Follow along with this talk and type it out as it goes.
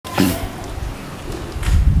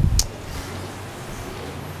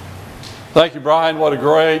Thank you, Brian. What a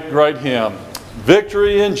great, great hymn.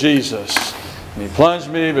 Victory in Jesus. And He plunged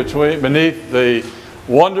me beneath the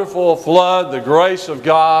wonderful flood, the grace of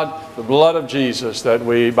God, the blood of Jesus, that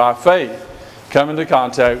we, by faith, come into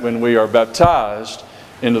contact when we are baptized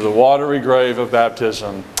into the watery grave of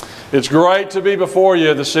baptism. It's great to be before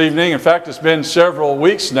you this evening. In fact, it's been several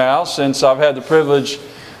weeks now since I've had the privilege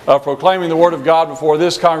of proclaiming the Word of God before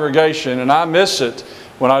this congregation, and I miss it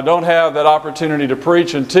when I don't have that opportunity to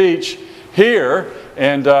preach and teach here.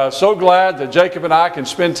 And so glad that Jacob and I can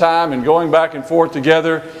spend time in going back and forth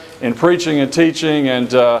together in preaching and teaching, and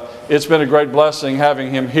it's been a great blessing having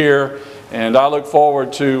him here. And I look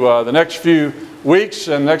forward to the next few weeks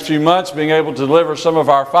and next few months being able to deliver some of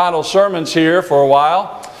our final sermons here for a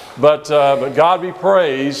while. But God be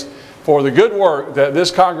praised for the good work that this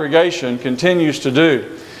congregation continues to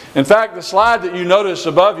do. In fact, the slide that you notice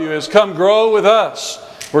above you is "Come Grow with Us."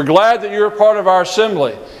 We're glad that you're a part of our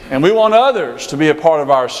assembly, and we want others to be a part of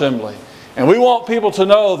our assembly. And we want people to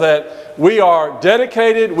know that we are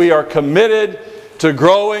dedicated, we are committed to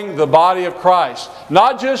growing the body of Christ.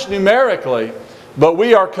 Not just numerically, but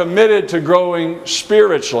we are committed to growing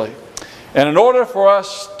spiritually. And in order for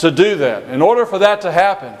us to do that, in order for that to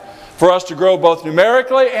happen, for us to grow both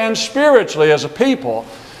numerically and spiritually as a people,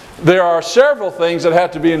 there are several things that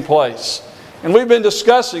have to be in place. And we've been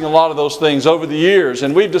discussing a lot of those things over the years,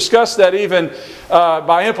 and we've discussed that even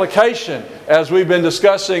by implication as we've been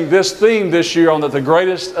discussing this theme this year on that the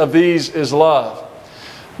greatest of these is love.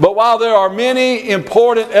 But while there are many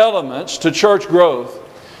important elements to church growth,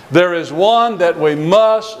 there is one that we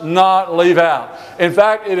must not leave out. In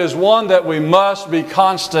fact, it is one that we must be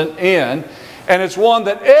constant in, and it's one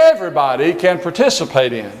that everybody can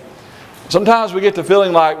participate in. Sometimes we get the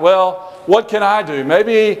feeling like, well, what can I do?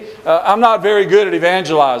 Maybe I'm not very good at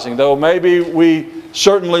evangelizing, though maybe we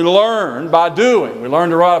certainly learn by doing. We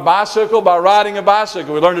learn to ride a bicycle by riding a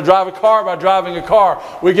bicycle. We learn to drive a car by driving a car.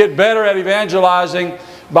 We get better at evangelizing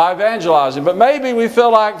by evangelizing. But maybe we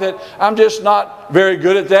feel like that I'm just not very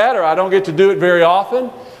good at that, or I don't get to do it very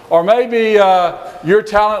often. Or maybe your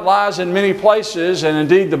talent lies in many places, and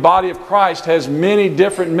indeed the body of Christ has many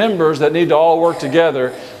different members that need to all work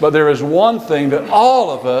together. But there is one thing that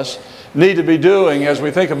all of us need to be doing as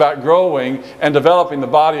we think about growing and developing the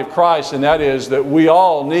body of Christ, and that is that we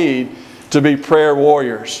all need to be prayer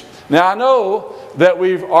warriors. Now, I know that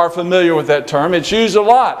we are familiar with that term. It's used a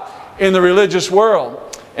lot in the religious world,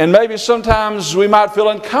 and maybe sometimes we might feel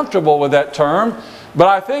uncomfortable with that term, but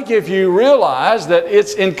I think if you realize that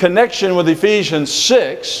it's in connection with Ephesians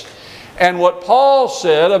 6 and what Paul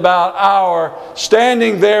said about our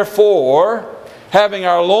standing therefore, having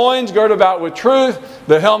our loins girded about with truth,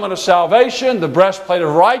 the helmet of salvation, the breastplate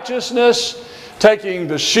of righteousness, taking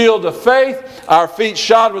the shield of faith, our feet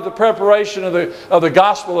shod with the preparation of the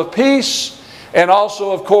gospel of peace, and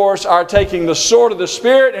also, of course, our taking the sword of the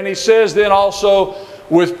Spirit. And he says then also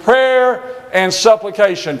with prayer and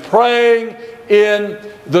supplication, praying in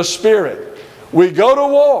the Spirit. We go to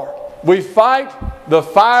war. We fight the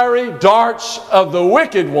fiery darts of the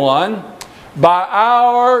wicked one by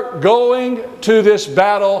our going to this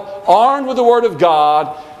battle armed with the Word of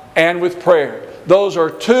God and with prayer. Those are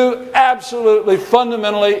two absolutely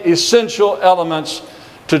fundamentally essential elements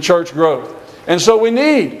to church growth. And so we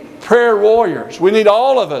need prayer warriors. We need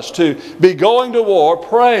all of us to be going to war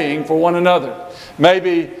praying for one another.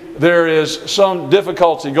 Maybe there is some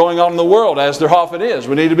difficulty going on in the world, as there often is.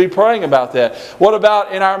 We need to be praying about that. What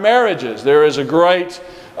about in our marriages? There is a great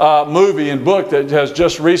movie and book that has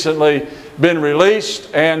just recently been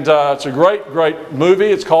released, and it's a great, great movie.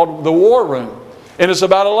 It's called The War Room. And it's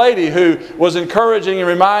about a lady who was encouraging and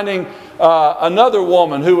reminding another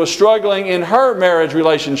woman who was struggling in her marriage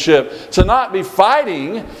relationship to not be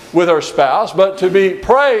fighting with her spouse, but to be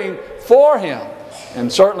praying for him.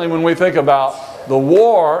 And certainly when we think about the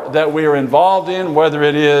war that we are involved in, whether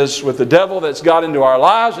it is with the devil that's got into our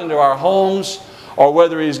lives, into our homes, or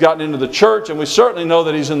whether he's gotten into the church, and we certainly know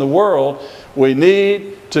that he's in the world, we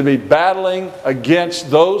need to be battling against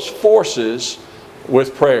those forces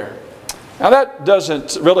with prayer. Now that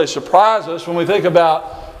doesn't really surprise us when we think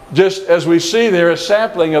about, just as we see there, a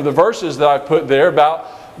sampling of the verses that I put there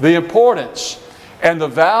about the importance and the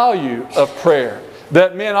value of prayer.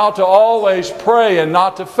 That men ought to always pray and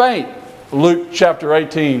not to faint. Luke chapter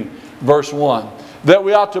 18, verse 1. That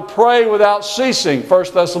we ought to pray without ceasing. 1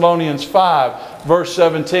 Thessalonians 5, verse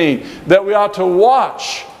 17. That we ought to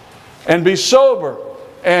watch and be sober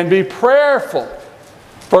and be prayerful.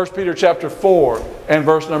 1 Peter chapter 4 and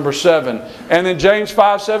verse number 7. And then James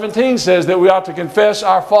 5:17 says that we ought to confess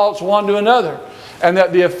our faults one to another, and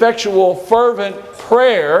that the effectual fervent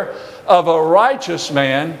prayer of a righteous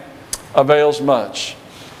man avails much.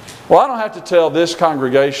 Well, I don't have to tell this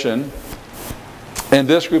congregation and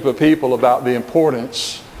this group of people about the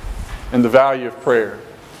importance and the value of prayer,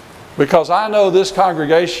 because I know this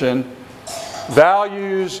congregation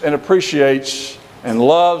values and appreciates and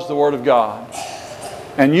loves the Word of God.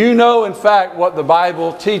 And you know, in fact, what the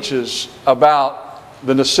Bible teaches about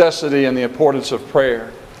the necessity and the importance of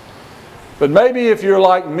prayer. But maybe if you're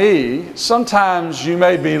like me, sometimes you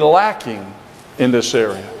may be lacking in this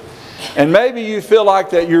area. And maybe you feel like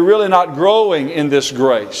that you're really not growing in this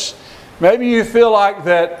grace. Maybe you feel like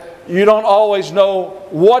that you don't always know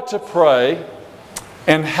what to pray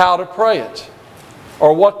and how to pray it,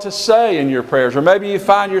 or what to say in your prayers. Or maybe you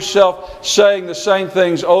find yourself saying the same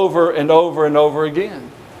things over and over and over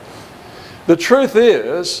again. The truth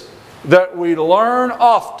is that we learn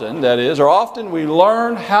often, often we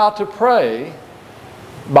learn how to pray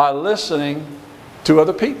by listening to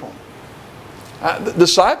other people. The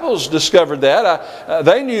disciples discovered that.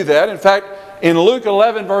 They knew that. In fact, in Luke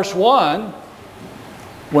 11 verse 1,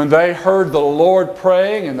 when they heard the Lord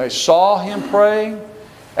praying and they saw Him praying,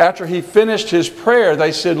 after He finished His prayer,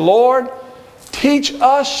 they said, "Lord, teach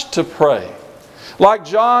us to pray, like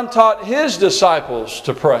John taught his disciples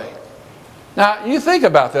to pray." Now, you think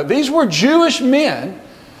about that. These were Jewish men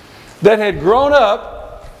that had grown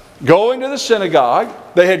up going to the synagogue.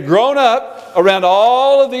 They had grown up around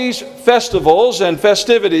all of these festivals and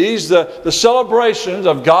festivities, the celebrations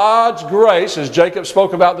of God's grace, as Jacob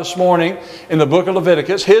spoke about this morning in the book of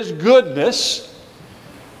Leviticus, His goodness.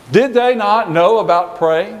 Did they not know about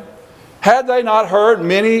praying? Had they not heard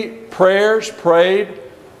many prayers prayed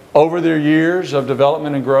over their years of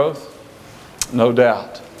development and growth? No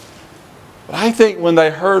doubt. But I think when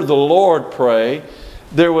they heard the Lord pray,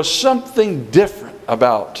 there was something different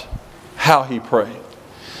about how He prayed.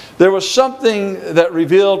 There was something that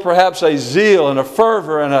revealed perhaps a zeal and a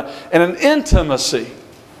fervor and an intimacy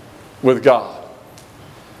with God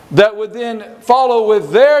that would then follow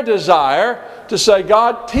with their desire to say,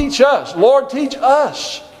 "God, teach us. Lord, teach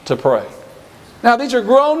us to pray." Now, these are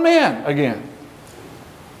grown men again.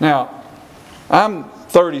 Now, I'm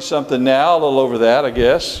 30-something now, a little over that, I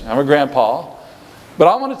guess. I'm a grandpa. But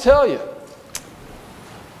I want to tell you,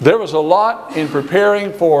 there was a lot in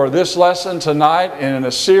preparing for this lesson tonight and in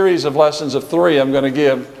a series of lessons of 3 I'm going to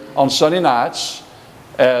give on Sunday nights,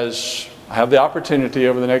 as I have the opportunity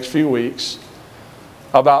over the next few weeks,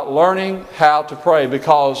 about learning how to pray,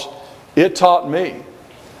 because it taught me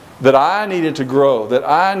that I needed to grow, that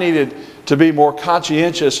I needed to be more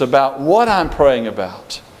conscientious about what I'm praying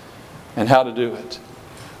about and how to do it.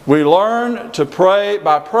 We learn to pray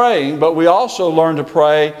by praying, but we also learn to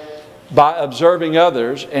pray by observing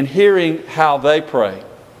others and hearing how they pray.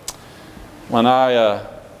 When I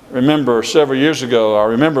remember several years ago, I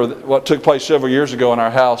remember what took place several years ago in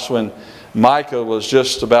our house when Micah was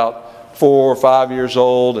just about 4 or 5 years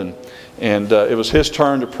old, and it was his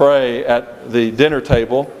turn to pray at the dinner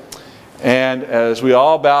table. And as we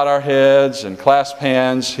all bowed our heads and clasped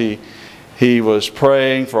hands, he was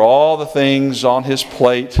praying for all the things on his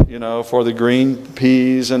plate, for the green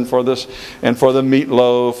peas and for the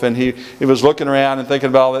meatloaf. And he was looking around and thinking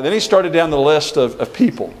about all that. Then he started down the list of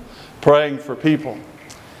people, praying for people.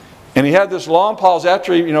 And he had this long pause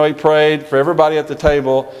after he prayed for everybody at the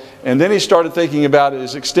table. And then he started thinking about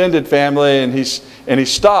his extended family, and he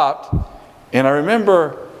stopped. And I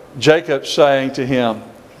remember Jacob saying to him,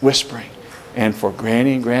 whispering, "And for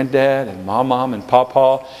Granny and Granddad and Mom and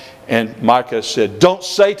Papa." And Micah said, "Don't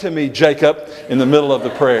say to me, Jacob," in the middle of the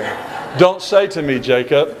prayer. "Don't say to me,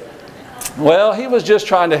 Jacob." Well, he was just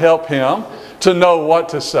trying to help him to know what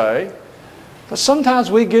to say. But sometimes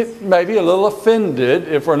we get maybe a little offended,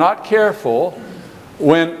 if we're not careful,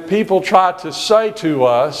 when people try to say to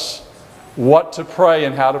us what to pray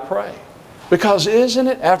and how to pray. Because isn't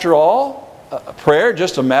it, after all, a prayer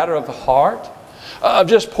just a matter of the heart? Of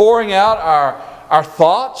just pouring out our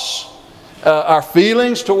thoughts, our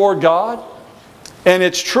feelings toward God? And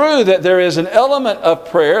it's true that there is an element of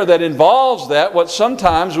prayer that involves that, what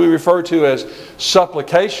sometimes we refer to as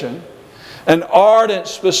supplication, an ardent,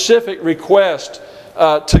 specific request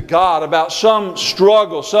to God about some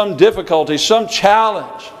struggle, some difficulty, some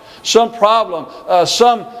challenge, some problem,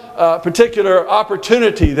 some particular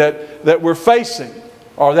opportunity that we're facing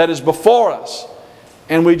or that is before us.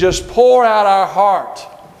 And we just pour out our heart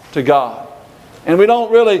to God. And we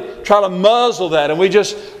don't really try to muzzle that. And we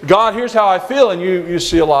just, "God, here's how I feel." And you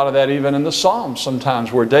see a lot of that even in the Psalms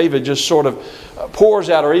sometimes, where David just sort of pours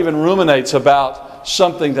out or even ruminates about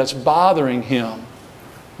something that's bothering him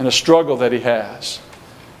and a struggle that he has.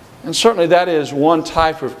 And certainly that is one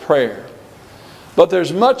type of prayer. But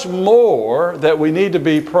there's much more that we need to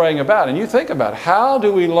be praying about. And you think about it. How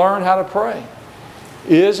do we learn how to pray?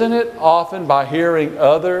 Isn't it often by hearing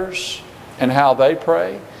others and how they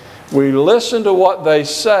pray? We listen to what they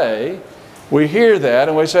say, we hear that,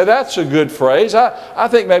 and we say, that's a good phrase. I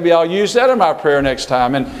think maybe I'll use that in my prayer next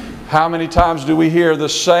time. And how many times do we hear the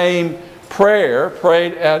same prayer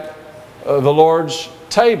prayed at the Lord's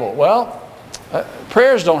table? Well,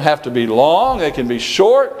 prayers don't have to be long. They can be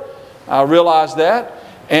short. I realize that.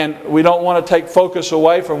 And we don't want to take focus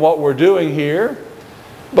away from what we're doing here.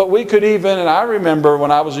 But we could even, and I remember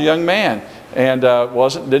when I was a young man, and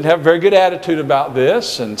didn't have a very good attitude about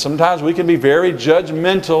this, and sometimes we can be very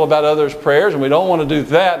judgmental about others' prayers, and we don't want to do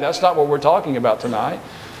that. That's not what we're talking about tonight.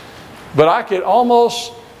 But I could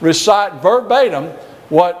almost recite verbatim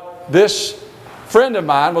what this friend of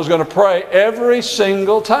mine was going to pray every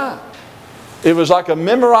single time. It was like a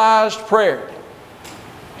memorized prayer.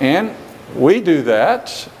 And we do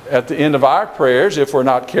that at the end of our prayers if we're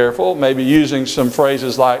not careful, maybe using some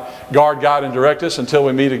phrases like, guard, guide, and direct us until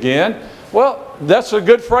we meet again. Well, that's a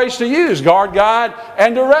good phrase to use, guard, guide,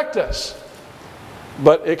 and direct us.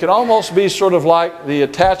 But it can almost be sort of like the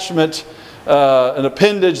attachment, an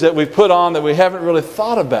appendage that we've put on that we haven't really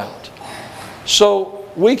thought about. So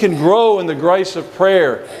we can grow in the grace of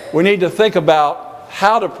prayer. We need to think about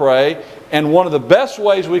how to pray, and one of the best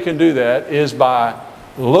ways we can do that is by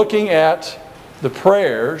looking at the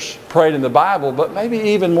prayers prayed in the Bible, but maybe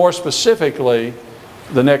even more specifically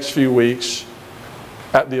the next few weeks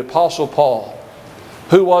at the Apostle Paul,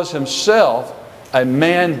 who was himself a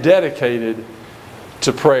man dedicated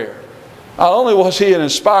to prayer. Not only was he an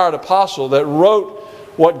inspired apostle that wrote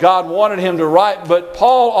what God wanted him to write, but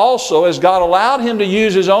Paul also, as God allowed him to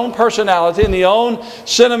use his own personality and the own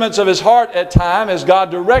sentiments of his heart at times, as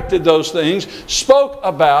God directed those things, spoke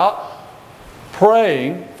about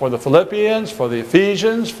praying for the Philippians, for the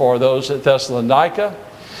Ephesians, for those at Thessalonica.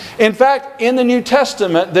 In fact, in the New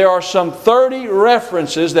Testament, there are some 30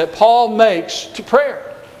 references that Paul makes to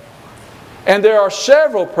prayer. And there are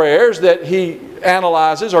several prayers that he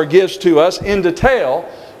analyzes or gives to us in detail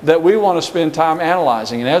that we want to spend time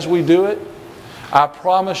analyzing. And as we do it, I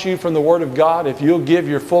promise you from the Word of God, if you'll give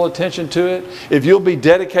your full attention to it, if you'll be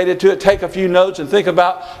dedicated to it, take a few notes and think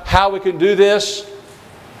about how we can do this,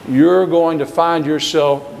 you're going to find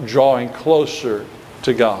yourself drawing closer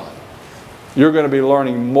to God. You're going to be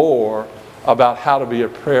learning more about how to be a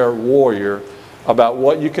prayer warrior, about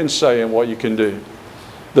what you can say and what you can do.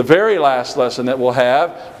 The very last lesson that we'll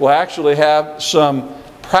actually have some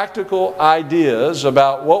practical ideas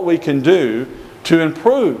about what we can do to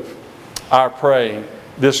improve our praying,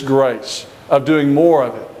 this grace of doing more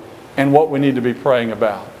of it, and what we need to be praying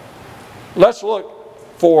about. Let's look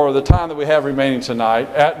for the time that we have remaining tonight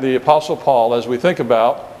at the Apostle Paul as we think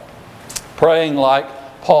about praying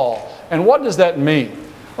like Paul. And what does that mean?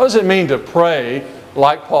 What does it mean to pray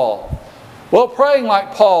like Paul? Well, praying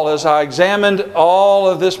like Paul, as I examined all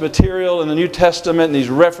of this material in the New Testament and these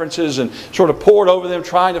references and sort of pored over them,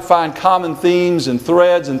 trying to find common themes and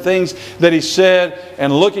threads and things that he said,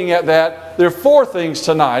 and looking at that, there are 4 things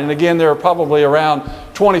tonight. And again, there are probably around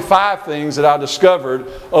 25 things that I discovered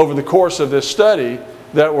over the course of this study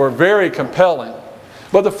that were very compelling.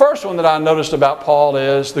 But the first one that I noticed about Paul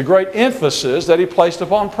is the great emphasis that he placed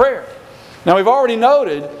upon prayer. Now, we've already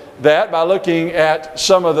noted that by looking at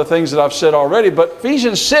some of the things that I've said already, but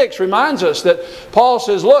Ephesians 6 reminds us that Paul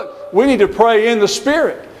says, look, we need to pray in the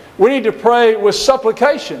Spirit. We need to pray with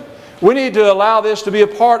supplication. We need to allow this to be a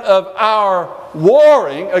part of our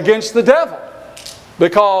warring against the devil.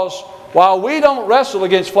 Because while we don't wrestle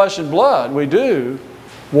against flesh and blood, we do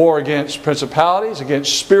war against principalities,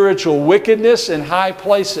 against spiritual wickedness in high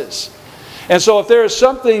places. And so if there is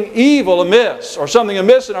something evil amiss, or something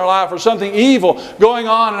amiss in our life, or something evil going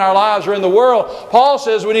on in our lives or in the world, Paul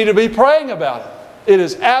says we need to be praying about it. It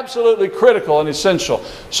is absolutely critical and essential.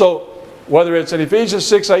 So whether it's in Ephesians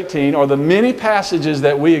 6:18 or the many passages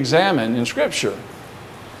that we examine in Scripture,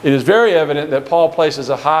 it is very evident that Paul places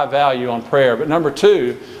a high value on prayer. But number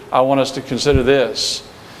 2, I want us to consider this.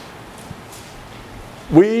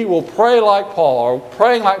 We will pray like Paul, or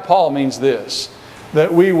praying like Paul means this,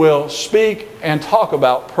 that we will speak and talk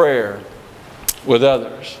about prayer with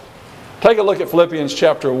others. Take a look at Philippians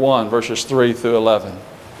chapter 1, verses 3 through 11.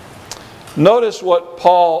 Notice what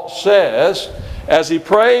Paul says as he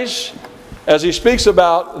prays, as he speaks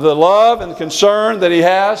about the love and concern that he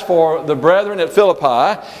has for the brethren at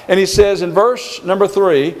Philippi. And he says in verse number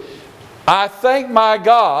 3, I thank my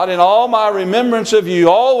God in all my remembrance of you,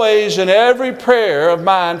 always in every prayer of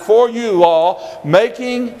mine for you all,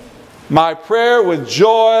 making my prayer with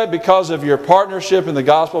joy because of your partnership in the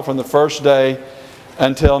gospel from the first day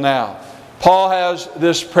until now. Paul has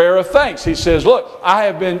this prayer of thanks. He says, look, I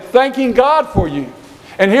have been thanking God for you.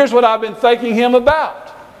 And here's what I've been thanking Him about.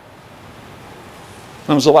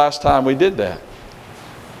 When was the last time we did that?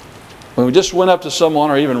 When we just went up to someone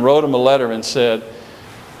or even wrote them a letter and said,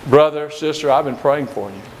 brother, sister, I've been praying for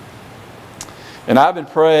you. And I've been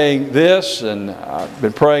praying this, and I've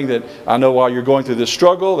been praying that I know while you're going through this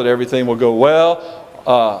struggle that everything will go well.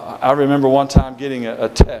 I remember one time getting a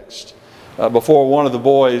text before one of the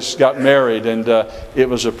boys got married, and it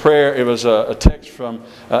was a prayer, it was a text from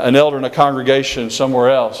an elder in a congregation somewhere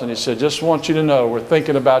else, and he said, just want you to know we're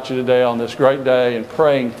thinking about you today on this great day and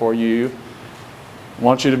praying for you. I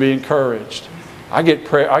want you to be encouraged. I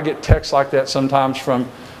get texts like that sometimes from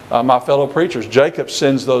my fellow preachers. Jacob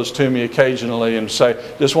sends those to me occasionally and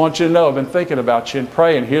say, just want you to know I've been thinking about you and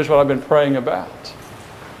praying. Here's what I've been praying about.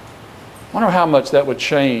 I wonder how much that would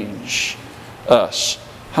change us.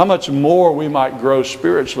 How much more we might grow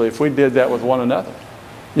spiritually if we did that with one another.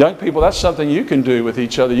 Young people, that's something you can do with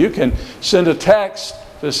each other. You can send a text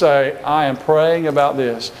to say, I am praying about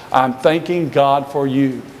this. I'm thanking God for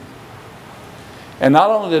you. And not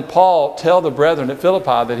only did Paul tell the brethren at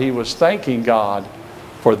Philippi that he was thanking God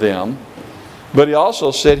for them, but he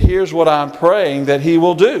also said, here's what I'm praying that He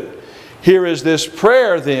will do. Here is this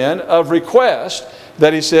prayer then of request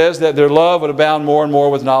that he says that their love would abound more and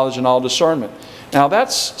more with knowledge and all discernment. Now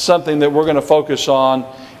that's something that we're going to focus on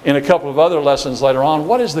in a couple of other lessons later on.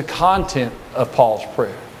 What is the content of Paul's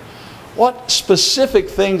prayer? What specific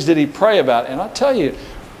things did he pray about? And I'll tell you,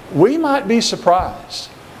 we might be surprised.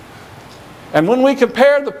 And when we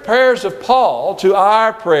compare the prayers of Paul to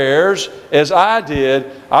our prayers, as I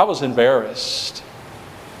did, I was embarrassed.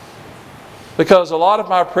 Because a lot of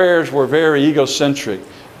my prayers were very egocentric,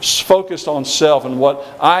 focused on self and what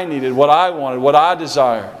I needed, what I wanted, what I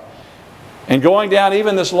desired. And going down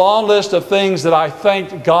even this long list of things that I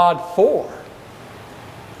thanked God for.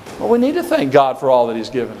 Well, we need to thank God for all that He's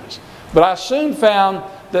given us. But I soon found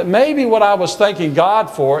that maybe what I was thanking God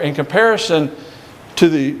for in comparison to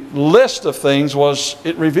the list of things was,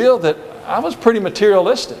 it revealed that I was pretty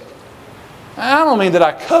materialistic. I don't mean that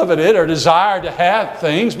I coveted or desired to have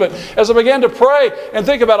things, but as I began to pray and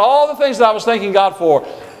think about all the things that I was thanking God for,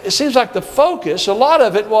 it seems like the focus, a lot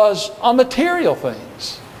of it was on material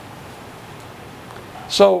things.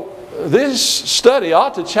 So this study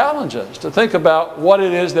ought to challenge us to think about what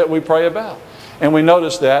it is that we pray about. And we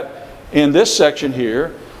notice that in this section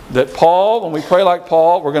here, that Paul, when we pray like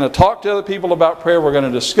Paul, we're going to talk to other people about prayer, we're going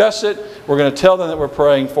to discuss it, we're going to tell them that we're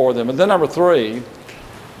praying for them. And then number 3,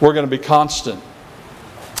 we're going to be constant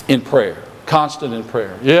in prayer. Constant in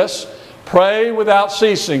prayer. Yes, pray without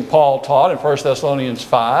ceasing, Paul taught in 1 Thessalonians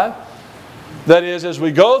 5. That is, as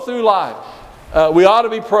we go through life, we ought to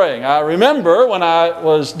be praying. I remember when I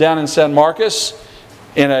was down in San Marcos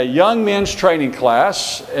in a young men's training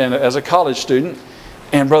class and as a college student,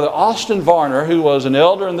 and Brother Austin Varner, who was an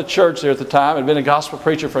elder in the church there at the time, had been a gospel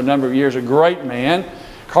preacher for a number of years, a great man.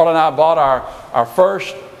 Carl and I bought our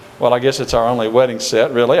first, well, I guess it's our only wedding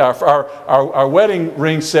set, really, our wedding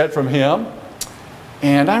ring set from him.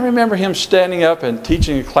 And I remember him standing up and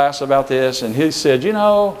teaching a class about this, and he said, you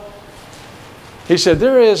know, he said,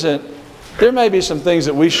 there may be some things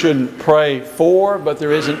that we shouldn't pray for, but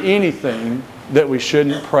there isn't anything that we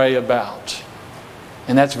shouldn't pray about.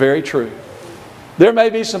 And that's very true. There may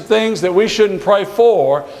be some things that we shouldn't pray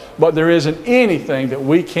for, but there isn't anything that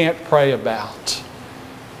we can't pray about.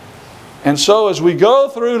 And so as we go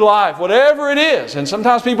through life, whatever it is, and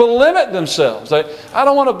sometimes people limit themselves. I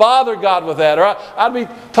don't want to bother God with that. Or I'd be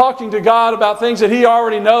talking to God about things that He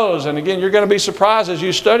already knows. And again, you're going to be surprised as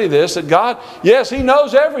you study this that God, yes, He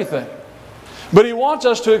knows everything. But He wants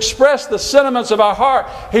us to express the sentiments of our heart.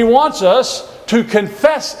 He wants us to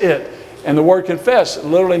confess it. And the word confess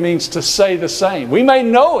literally means to say the same. We may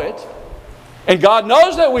know it, and God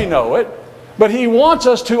knows that we know it, but He wants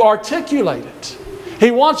us to articulate it.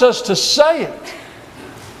 He wants us to say it.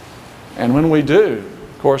 And when we do,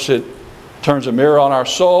 of course, it turns a mirror on our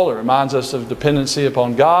soul. It reminds us of dependency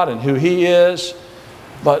upon God and who He is.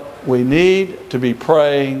 But we need to be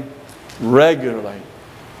praying regularly,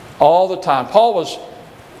 all the time. Paul was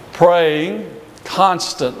praying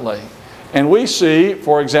constantly. And we see,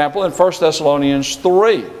 for example, in 1 Thessalonians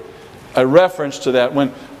 3, a reference to that.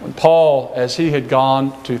 When Paul, as he had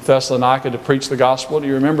gone to Thessalonica to preach the gospel, do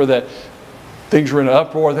you remember that things were in an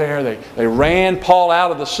uproar there? They ran Paul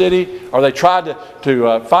out of the city, or they tried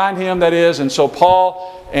to find him, that is. And so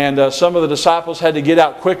Paul and some of the disciples had to get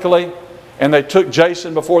out quickly. And they took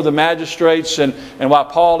Jason before the magistrates, and while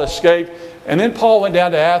Paul escaped. And then Paul went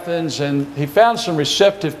down to Athens, and he found some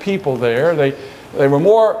receptive people there. They were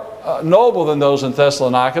more noble than those in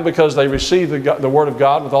Thessalonica because they received the Word of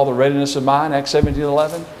God with all the readiness of mind, Acts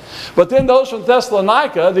 17:11. But then those from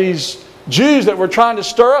Thessalonica, these Jews that were trying to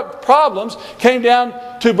stir up problems, came down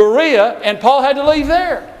to Berea, and Paul had to leave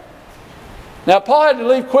there. Now, Paul had to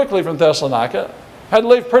leave quickly from Thessalonica, had to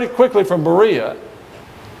leave pretty quickly from Berea.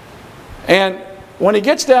 And when he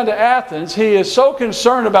gets down to Athens, he is so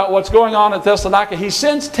concerned about what's going on at Thessalonica, he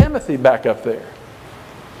sends Timothy back up there.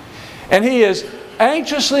 And he is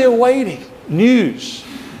anxiously awaiting news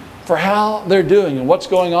for how they're doing and what's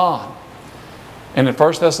going on. And in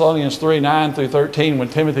 1 Thessalonians 3:9 through 13, when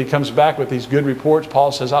Timothy comes back with these good reports,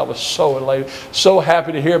 Paul says, I was so elated, so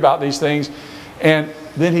happy to hear about these things. And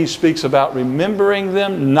then he speaks about remembering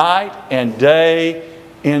them night and day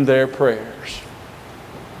in their prayers.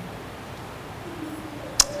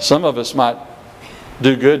 Some of us might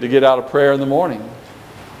do good to get out of prayer in the morning.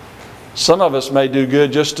 Some of us may do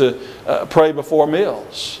good just to pray before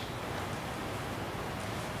meals.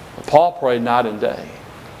 But Paul prayed night and day.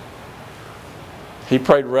 He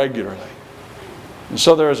prayed regularly. And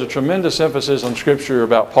so there is a tremendous emphasis on Scripture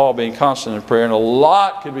about Paul being constant in prayer, and a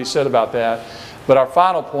lot could be said about that. But our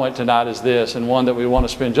final point tonight is this, and one that we want to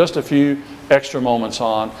spend just a few extra moments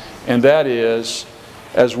on, and that is,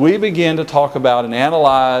 as we begin to talk about and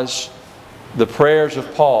analyze the prayers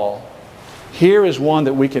of Paul, here is one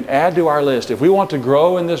that we can add to our list. If we want to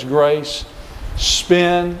grow in this grace,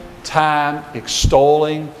 spend time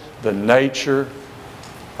extolling the nature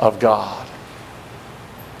of God.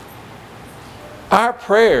 Our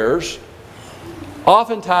prayers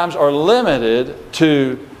oftentimes are limited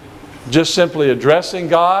to just simply addressing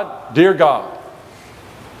God, dear God,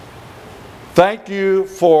 thank you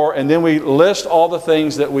for, and then we list all the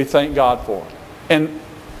things that we thank God for. And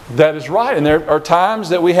that is right. And there are times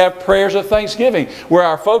that we have prayers of thanksgiving where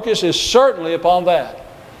our focus is certainly upon that.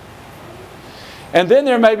 And then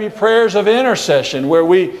there may be prayers of intercession where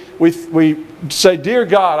we say, dear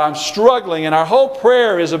God, I'm struggling, and our whole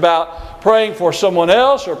prayer is about praying for someone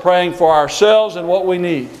else or praying for ourselves and what we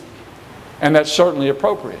need. And that's certainly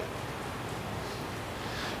appropriate.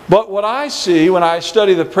 But what I see when I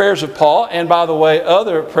study the prayers of Paul, and by the way,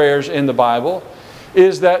 other prayers in the Bible,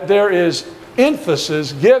 is that there is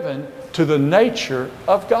emphasis given to the nature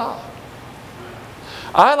of God.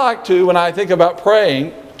 I like to, when I think about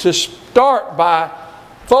praying, to start by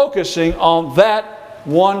focusing on that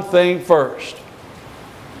one thing first.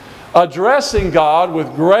 Addressing God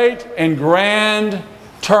with great and grand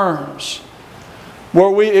terms, where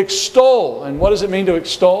we extol. And what does it mean to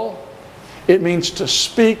extol? It means to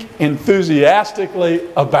speak enthusiastically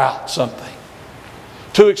about something.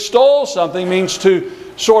 To extol something means to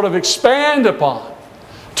sort of expand upon,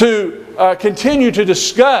 to continue to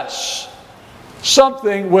discuss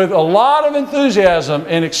something with a lot of enthusiasm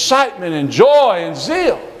and excitement and joy and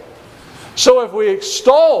zeal. So if we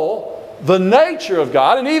extol the nature of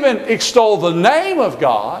God and even extol the name of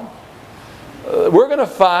God, we're going to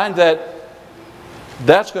find that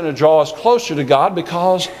that's going to draw us closer to God,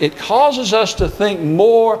 because it causes us to think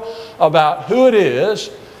more about who it is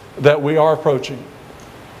that we are approaching.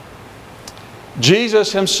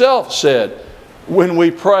 Jesus Himself said, when we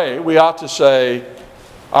pray, we ought to say,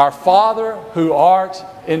 Our Father who art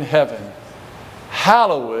in heaven,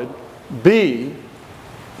 hallowed be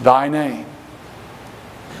Thy name.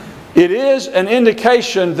 It is an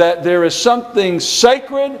indication that there is something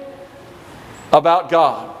sacred about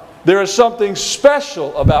God. There is something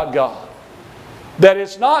special about God. That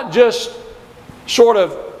it's not just sort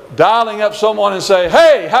of dialing up someone and say,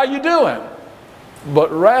 hey, how you doing?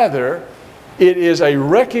 But rather, it is a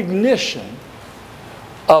recognition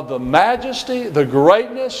of the majesty, the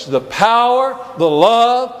greatness, the power, the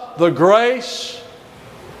love, the grace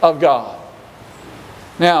of God.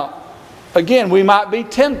 Now, again, we might be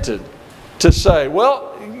tempted to say,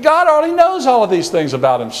 well, God already knows all of these things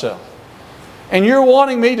about Himself. And you're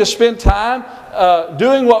wanting me to spend time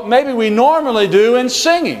doing what maybe we normally do in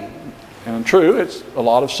singing. And true, it's a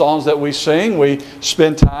lot of songs that we sing. We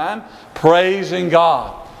spend time praising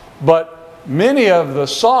God. But many of the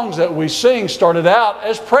songs that we sing started out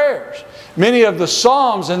as prayers. Many of the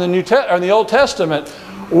Psalms in the Old Testament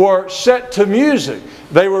were set to music.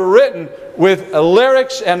 They were written with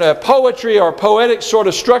lyrics and a poetry or poetic sort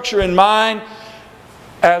of structure in mind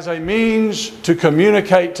as a means to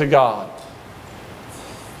communicate to God.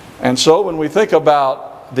 And so when we think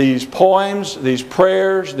about these poems, these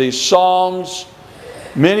prayers, these psalms,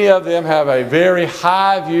 many of them have a very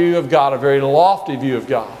high view of God, a very lofty view of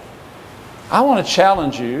God. I want to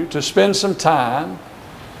challenge you to spend some time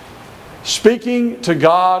speaking to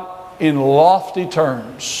God in lofty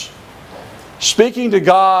terms. Speaking to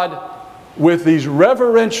God with these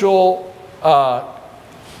reverential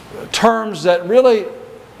terms that really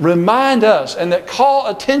remind us and that call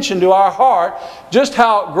attention to our heart just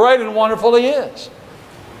how great and wonderful He is.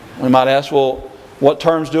 We might ask, well, what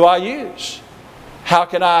terms do I use? How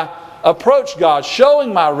can I approach God,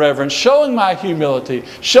 showing my reverence, showing my humility,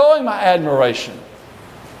 showing my admiration?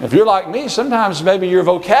 If you're like me, sometimes maybe your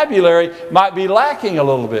vocabulary might be lacking a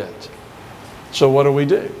little bit. So what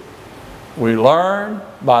do? We learn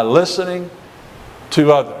by listening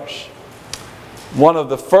to others. One of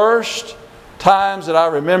the first times that I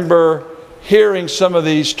remember hearing some of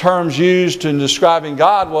these terms used in describing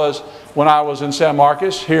God was when I was in San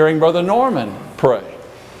Marcos hearing Brother Norman pray.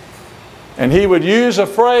 And he would use a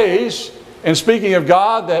phrase in speaking of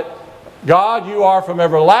God that, God, you are from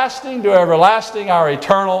everlasting to everlasting, our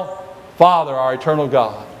eternal Father, our eternal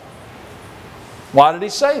God. Why did he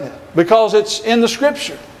say that? Because it's in the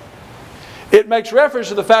Scripture. It makes reference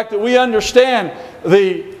to the fact that we understand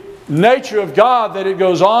the nature of God, that it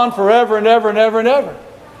goes on forever and ever and ever and ever.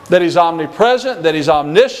 That He's omnipresent, that He's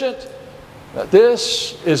omniscient, that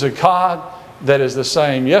this is a God that is the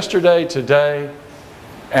same yesterday, today,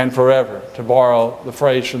 and forever, to borrow the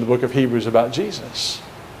phrase from the book of Hebrews about Jesus.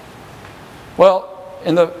 Well,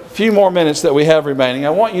 in the few more minutes that we have remaining, I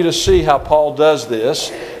want you to see how Paul does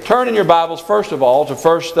this. Turn in your Bibles, first of all, to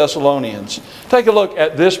 1 Thessalonians. Take a look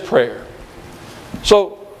at this prayer.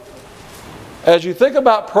 So, as you think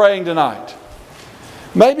about praying tonight,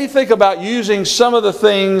 maybe think about using some of the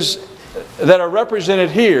things that are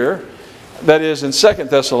represented here, that is in 2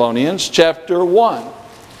 Thessalonians chapter 1.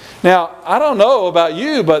 Now, I don't know about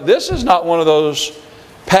you, but this is not one of those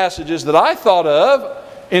passages that I thought of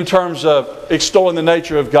in terms of extolling the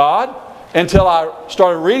nature of God until I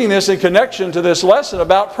started reading this in connection to this lesson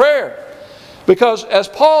about prayer. Because as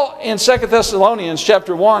Paul in 2 Thessalonians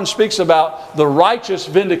chapter 1 speaks about the righteous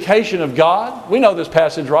vindication of God, we know this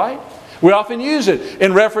passage, right? We often use it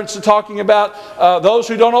in reference to talking about those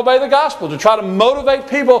who don't obey the gospel, to try to motivate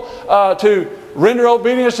people to render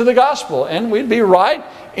obedience to the gospel. And we'd be right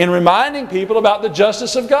in reminding people about the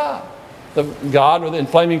justice of God. The God with in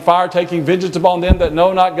flaming fire taking vengeance upon them that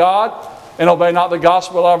know not God and obey not the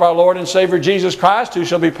gospel of our Lord and Savior Jesus Christ, who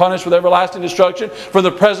shall be punished with everlasting destruction from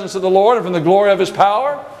the presence of the Lord and from the glory of His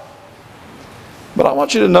power. But I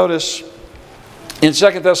want you to notice in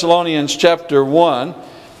 2 Thessalonians chapter 1,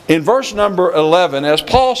 in verse number 11, as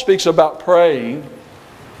Paul speaks about praying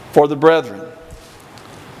for the brethren.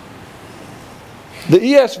 The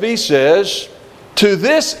ESV says, to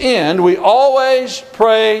this end we always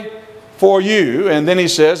pray for you. And then he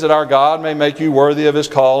says that our God may make you worthy of His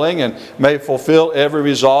calling and may fulfill every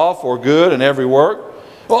resolve for good and every work.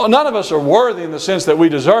 Well, none of us are worthy in the sense that we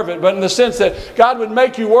deserve it, but in the sense that God would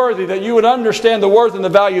make you worthy, that you would understand the worth and the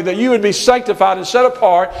value, that you would be sanctified and set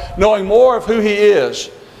apart, knowing more of who He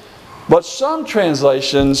is. But some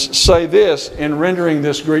translations say this in rendering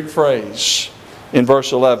this Greek phrase in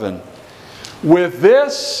verse 11. With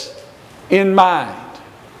this in mind.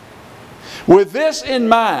 With this in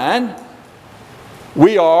mind,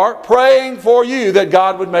 we are praying for you that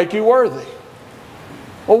God would make you worthy.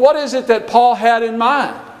 Well, what is it that Paul had in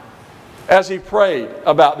mind as he prayed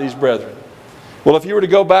about these brethren? Well, if you were to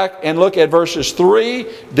go back and look at verses 3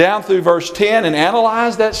 down through verse 10 and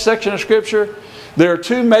analyze that section of Scripture, there are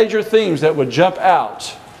two major themes that would jump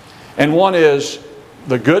out. And one is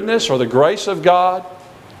the goodness or the grace of God,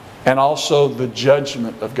 and also the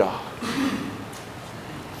judgment of God.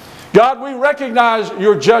 God, we recognize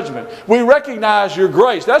your judgment. We recognize your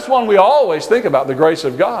grace. That's one we always think about, the grace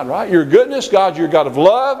of God, right? Your goodness, God, you're God of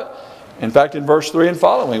love. In fact, in verse 3 and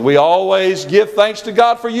following, we always give thanks to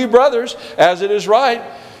God for you, brothers, as it is right,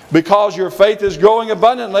 because your faith is growing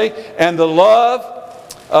abundantly, and the love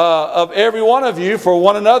of every one of you for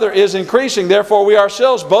one another is increasing. Therefore we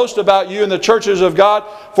ourselves boast about you in the churches of God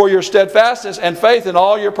for your steadfastness and faith in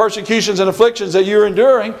all your persecutions and afflictions that you're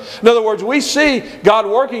enduring. In other words, we see God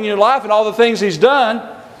working in your life and all the things He's done.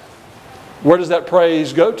 Where does that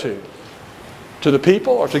praise go to? To the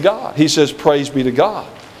people or to God? He says, praise be to God.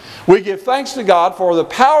 We give thanks to God for the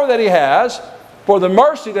power that He has, for the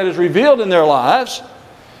mercy that is revealed in their lives,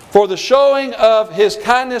 for the showing of His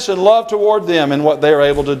kindness and love toward them and what they are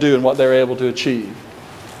able to do and what they are able to achieve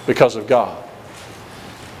because of God.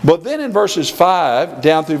 But then in verses 5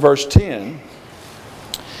 down through verse 10,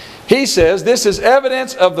 he says, this is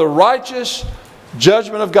evidence of the righteous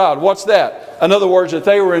judgment of God. What's that? In other words, that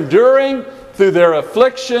they were enduring through their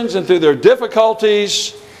afflictions and through their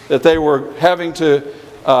difficulties, that they were having to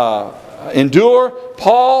endure.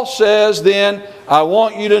 Paul says then, I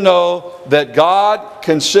want you to know that God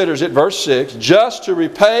considers it, verse 6, just to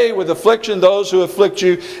repay with affliction those who afflict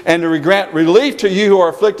you, and to grant relief to you who are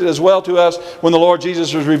afflicted, as well to us when the Lord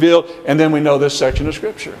Jesus was revealed. And then we know this section of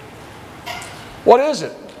Scripture. What is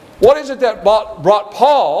it? What is it that brought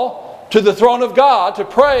Paul to the throne of God to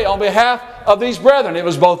pray on behalf of these brethren? It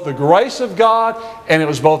was both the grace of God and it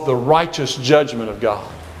was both the righteous judgment of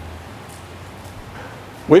God.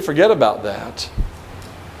 We forget about that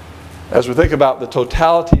as we think about the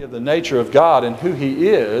totality of the nature of God and who He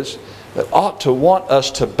is, that ought to want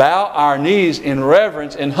us to bow our knees in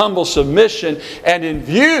reverence, in humble submission, and in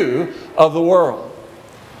view of the world.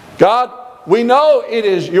 God, we know it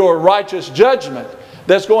is your righteous judgment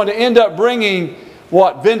that's going to end up bringing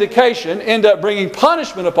what? Vindication, end up bringing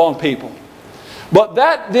punishment upon people. But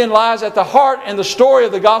that then lies at the heart and the story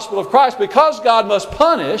of the gospel of Christ. Because God must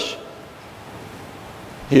punish,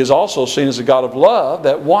 He is also seen as a God of love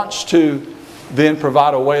that wants to then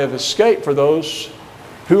provide a way of escape for those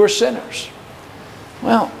who are sinners.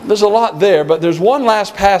 Well, there's a lot there, but there's one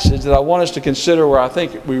last passage that I want us to consider where I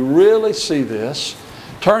think we really see this.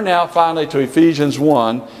 Turn now finally to Ephesians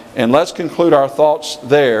 1, and let's conclude our thoughts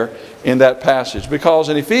there in that passage. Because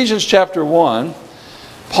in Ephesians chapter 1,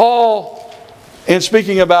 Paul, in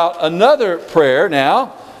speaking about another prayer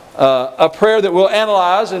now, a prayer that we'll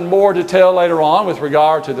analyze in more detail later on with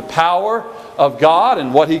regard to the power of God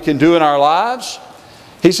and what He can do in our lives.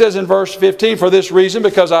 He says in verse 15, for this reason,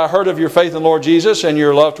 because I heard of your faith in the Lord Jesus and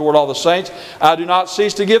your love toward all the saints, I do not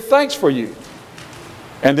cease to give thanks for you.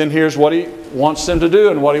 And then here's what He wants them to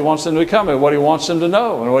do and what He wants them to become and what He wants them to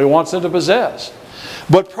know and what He wants them to possess.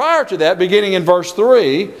 But prior to that, beginning in verse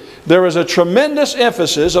 3, there is a tremendous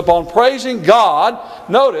emphasis upon praising God.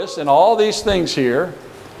 Notice in all these things here,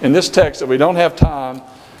 in this text that we don't have time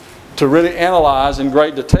to really analyze in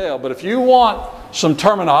great detail. But if you want some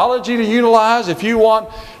terminology to utilize, if you want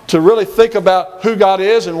to really think about who God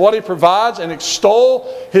is and what He provides and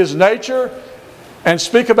extol His nature and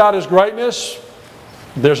speak about His greatness,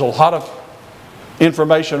 there's a lot of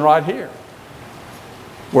information right here.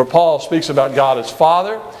 Where Paul speaks about God as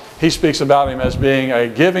Father, he speaks about Him as being a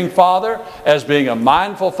giving Father, as being a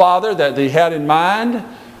mindful Father that He had in mind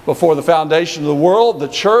before the foundation of the world, the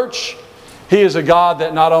church. He is a God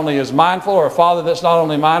that not only is mindful, or a Father that's not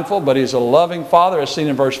only mindful, but He's a loving Father, as seen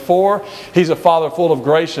in verse 4. He's a Father full of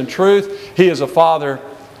grace and truth. He is a Father.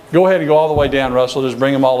 Go ahead and go all the way down, Russell. Just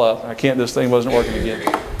bring them all up. I can't, this thing wasn't working again.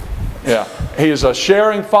 Yeah. He is a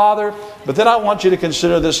sharing Father. But then I want you to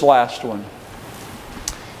consider this last one.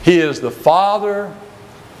 He is the Father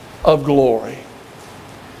of glory.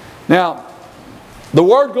 Now, the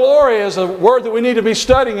word glory is a word that we need to be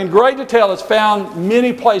studying in great detail. It's found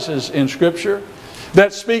many places in Scripture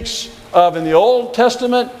that speaks of in the Old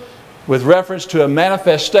Testament with reference to a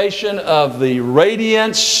manifestation of the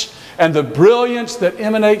radiance and the brilliance that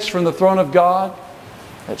emanates from the throne of God.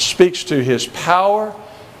 That speaks to His power,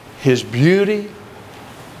 His beauty.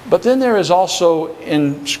 But then there is also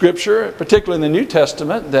in Scripture, particularly in the New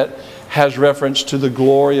Testament, that has reference to the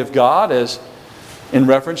glory of God as in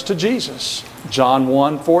reference to Jesus. John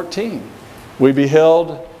 1:14. We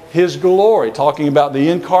beheld His glory, talking about the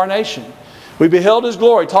incarnation. We beheld His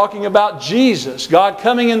glory, talking about Jesus, God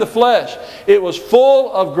coming in the flesh. It was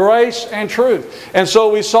full of grace and truth. And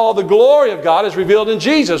so we saw the glory of God as revealed in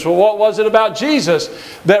Jesus. Well, what was it about Jesus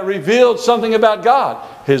that revealed something about God?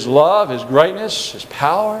 His love, His greatness, His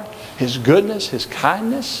power, His goodness, His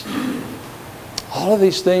kindness. All of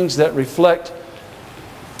these things that reflect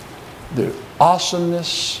the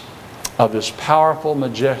awesomeness of this powerful,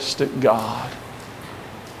 majestic God.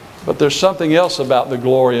 But there's something else about the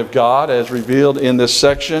glory of God as revealed in this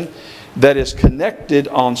section that is connected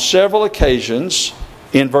on several occasions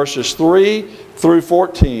in verses 3 through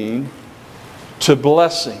 14 to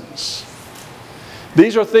blessings.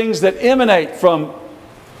 These are things that emanate from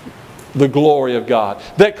the glory of God,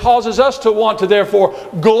 that causes us to want to therefore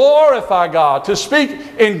glorify God, to speak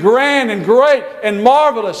in grand and great and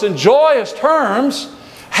marvelous and joyous terms,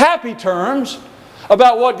 happy terms,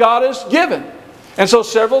 about what God has given. And so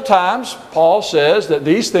several times Paul says that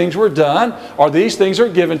these things were done, or these things are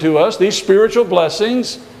given to us, these spiritual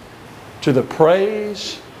blessings, to the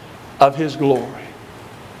praise of His glory.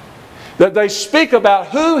 That they speak about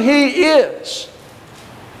who He is.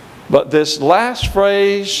 But this last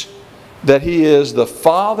phrase, that He is the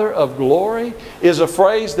Father of glory, is a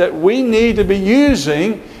phrase that we need to be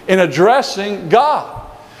using in addressing God.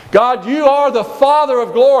 God, You are the Father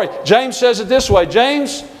of glory. James says it this way.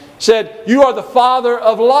 James said, You are the Father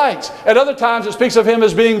of lights. At other times it speaks of Him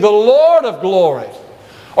as being the Lord of glory.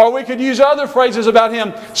 Or we could use other phrases about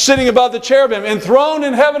Him sitting above the cherubim, enthroned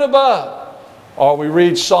in heaven above. Or we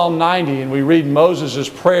read Psalm 90 and we read Moses'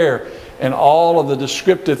 prayer and all of the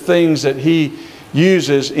descriptive things that he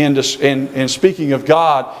uses in speaking of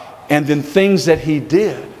God, and then things that He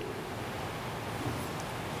did.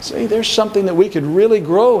 See, there's something that we could really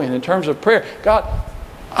grow in terms of prayer. God,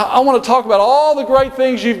 I want to talk about all the great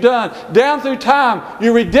things You've done down through time,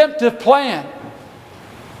 Your redemptive plan.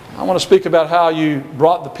 I want to speak about how You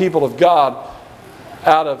brought the people of God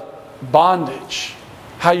out of bondage,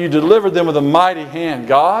 how You delivered them with a mighty hand.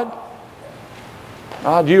 God,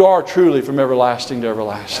 You are truly from everlasting to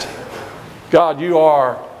everlasting. God, You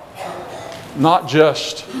are not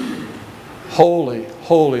just holy,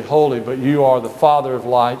 holy, holy, but You are the Father of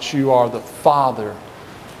lights. You are the Father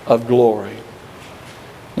of glory.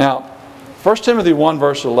 Now, 1 Timothy 1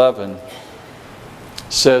 verse 11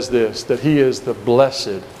 says this, that He is the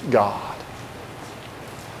blessed God.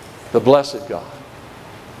 The blessed God.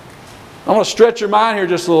 I'm going to stretch your mind here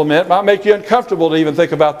just a little bit. It might make you uncomfortable to even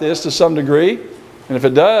think about this to some degree. And if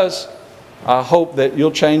it does, I hope that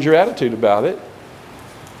you'll change your attitude about it.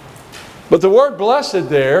 But the word blessed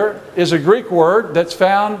there is a Greek word that's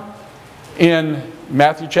found in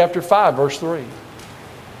Matthew chapter 5 verse 3.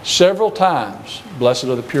 Several times, blessed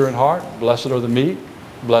are the pure in heart, blessed are the meek,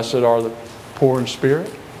 blessed are the poor in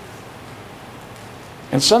spirit.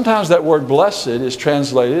 And sometimes that word blessed is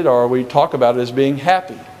translated, or we talk about it as being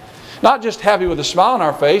happy. Not just happy with a smile on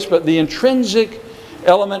our face, but the intrinsic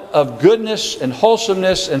element of goodness and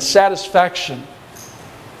wholesomeness and satisfaction.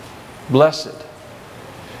 Blessed.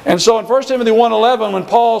 And so in 1 Timothy 1:11, when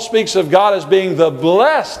Paul speaks of God as being the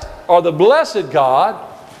blessed or the blessed God,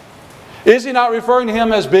 is he not referring to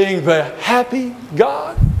Him as being the happy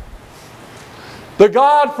God? The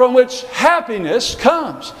God from which happiness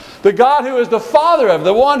comes. The God who is the Father of it,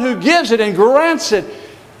 the one who gives it and grants it,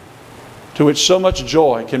 to which so much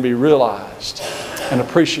joy can be realized and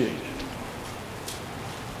appreciated.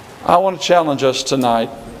 I want to challenge us tonight,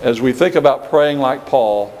 as we think about praying like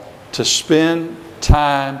Paul, to spend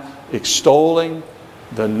time extolling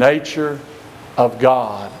the nature of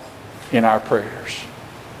God in our prayers.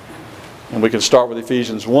 And we can start with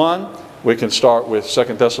Ephesians 1. We can start with 2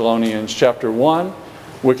 Thessalonians chapter 1.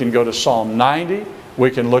 We can go to Psalm 90.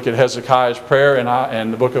 We can look at Hezekiah's prayer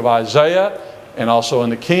in the book of Isaiah and also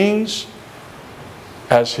in the Kings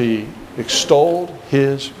as he extolled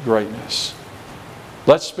His greatness.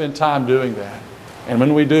 Let's spend time doing that. And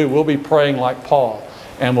when we do, we'll be praying like Paul.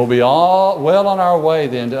 And we'll be all well on our way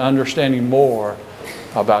then to understanding more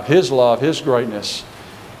about His love, His greatness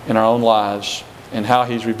in our own lives, and how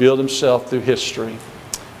He's revealed Himself through history.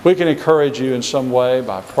 We can encourage you in some way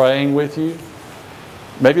by praying with you,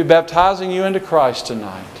 maybe baptizing you into Christ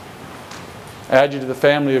tonight. Add you to the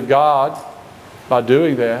family of God by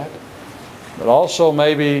doing that. But also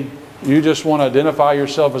maybe you just want to identify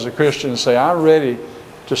yourself as a Christian and say, I'm ready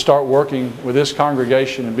to start working with this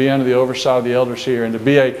congregation and be under the oversight of the elders here and to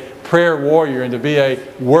be a prayer warrior and to be a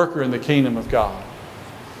worker in the kingdom of God.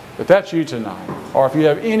 If that's you tonight, or if you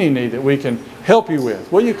have any need that we can help you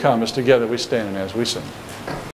with, will you come as together we stand and as we sing?